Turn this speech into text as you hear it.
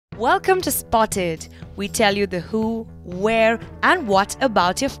Welcome to Spotted. We tell you the who, where, and what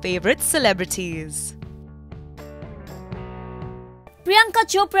about your favorite celebrities. Priyanka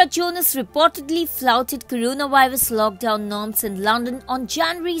Chopra Jonas reportedly flouted coronavirus lockdown norms in London on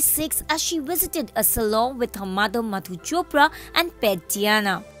January 6 as she visited a salon with her mother Madhu Chopra and pet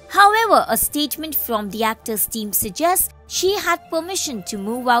Diana. However, a statement from the actor's team suggests she had permission to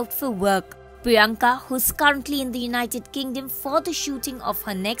move out for work. Priyanka, who's currently in the United Kingdom for the shooting of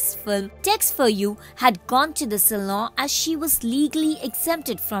her next film, Text For You, had gone to the salon as she was legally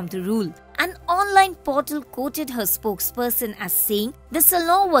exempted from the rule. An online portal quoted her spokesperson as saying the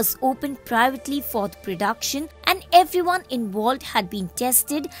salon was opened privately for the production and everyone involved had been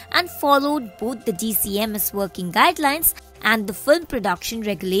tested and followed both the DCMS working guidelines and the film production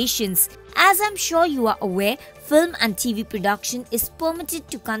regulations. As I'm sure you are aware, film and TV production is permitted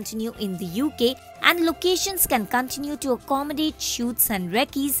to continue in the UK and locations can continue to accommodate shoots and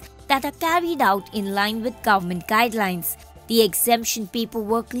recces that are carried out in line with government guidelines. The exemption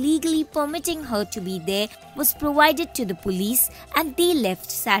paperwork legally permitting her to be there was provided to the police and they left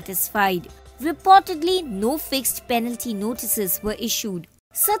satisfied. Reportedly, no fixed penalty notices were issued.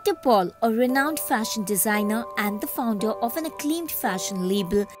 Satya Paul, a renowned fashion designer and the founder of an acclaimed fashion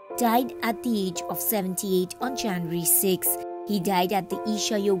label, died at the age of 78 on January 6. He died at the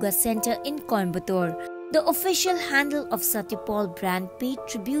Isha Yoga Center in Coimbatore. The official handle of Satya Paul brand paid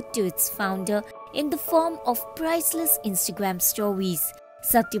tribute to its founder in the form of priceless Instagram stories.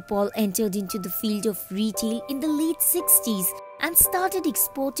 Satya Paul entered into the field of retail in the late 60s and started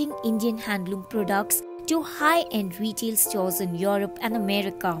exporting Indian handloom products to high-end retail stores in Europe and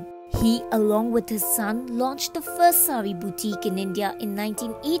America. He, along with his son, launched the first sari boutique in India in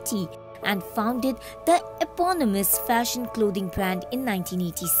 1980 and founded the eponymous fashion clothing brand in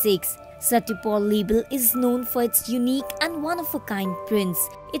 1986. Satya Paul label is known for its unique and one-of-a-kind prints.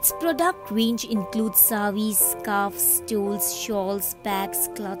 Its product range includes saris, scarves, stoles, shawls, bags,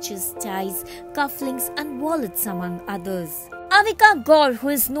 clutches, ties, cufflinks and wallets among others. Avika Gor, who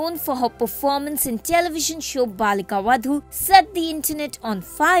is known for her performance in television show Balika Vadhu, set the internet on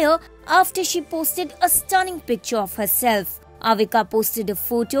fire after she posted a stunning picture of herself. Avika posted a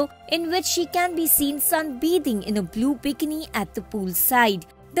photo in which she can be seen sunbathing in a blue bikini at the poolside.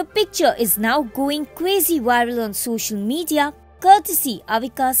 The picture is now going crazy viral on social media, courtesy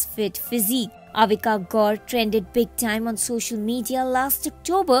Avika's fit physique. Avika Gor trended big time on social media last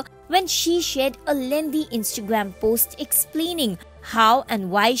October when she shared a lengthy Instagram post explaining how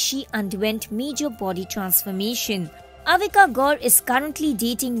and why she underwent major body transformation. Avika Gor is currently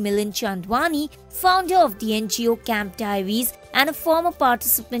dating Milind Chandwani, founder of the NGO Camp Diaries and a former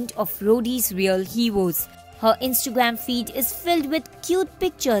participant of Rodi's Real Heroes. Her Instagram feed is filled with cute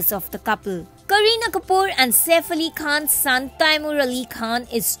pictures of the couple. Kareena Kapoor and Saif Ali Khan's son Taimur Ali Khan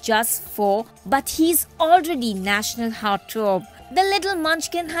is just 4, but he's already national heartthrob. The little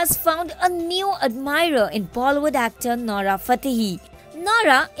munchkin has found a new admirer in Bollywood actor Nora Fatehi.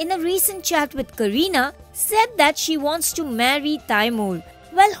 Nora, in a recent chat with Kareena, said that she wants to marry Taimur.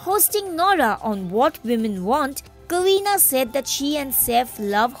 While hosting Nora on What Women Want, Kareena said that she and Saif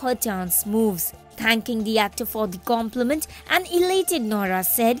love her dance moves. Thanking the actor for the compliment, an elated Nora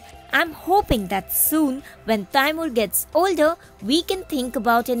said, "I'm hoping that soon, when Taimur gets older, we can think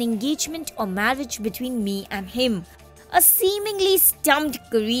about an engagement or marriage between me and him." A seemingly stumped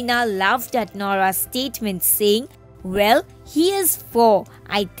Kareena laughed at Nora's statement, saying, "Well, he is 4.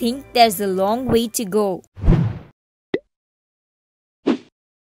 I think there's a long way to go."